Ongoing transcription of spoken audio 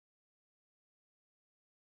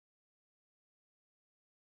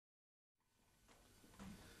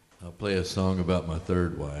I'll play a song about my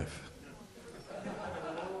third wife.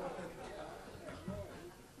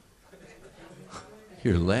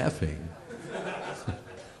 You're laughing.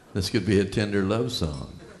 This could be a tender love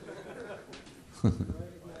song.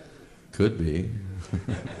 Could be.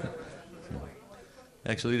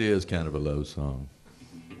 Actually, it is kind of a love song.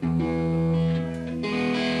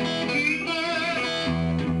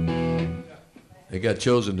 It got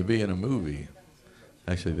chosen to be in a movie.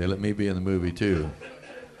 Actually, they let me be in the movie too.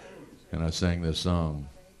 And I sang this song.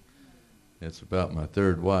 It's about my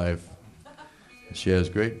third wife. She has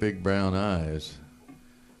great big brown eyes,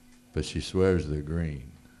 but she swears they're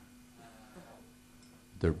green.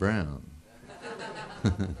 They're brown.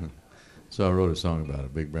 So I wrote a song about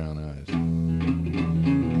it, big brown eyes.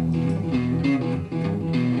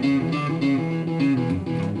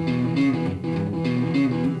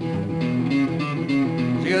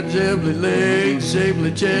 She got shapely legs,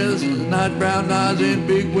 shapely chest, nice brown eyes and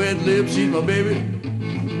big wet lips. She's my baby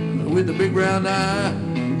with the big brown eye.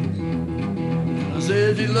 I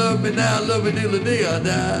said she loved me now, love me till the day I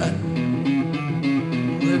die.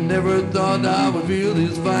 I never thought I would feel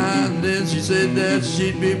this fine. Then she said that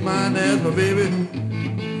she'd be mine as my baby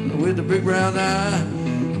with the big brown eye.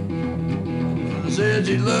 I said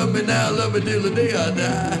she loved me now, love me till the day I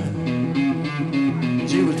die.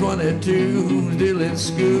 She was 22, still in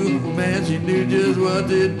school. Man, she knew just what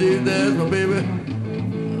to do. That's my baby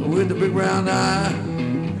with the big brown eye.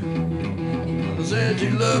 I said she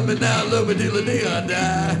loved me now, love me till the day I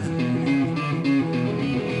die.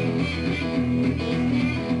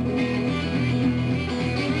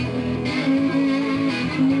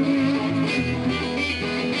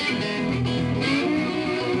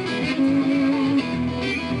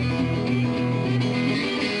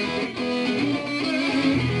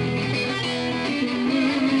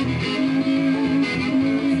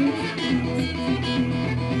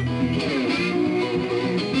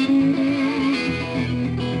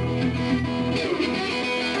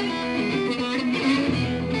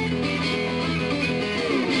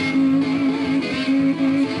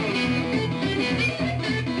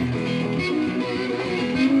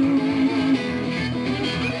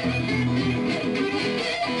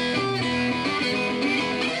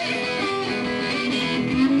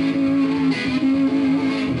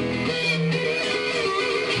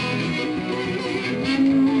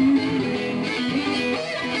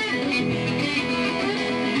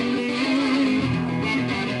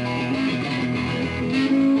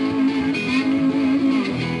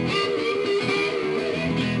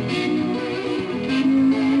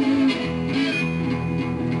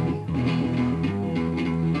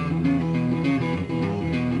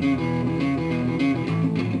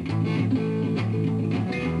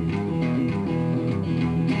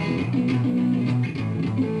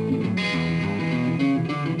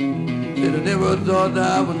 Said I never thought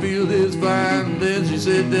I would feel this fine. Then she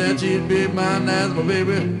said that she'd be mine as my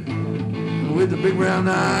baby with the big brown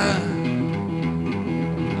eye.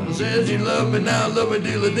 I said she loved me now, love me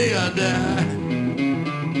till the day I die.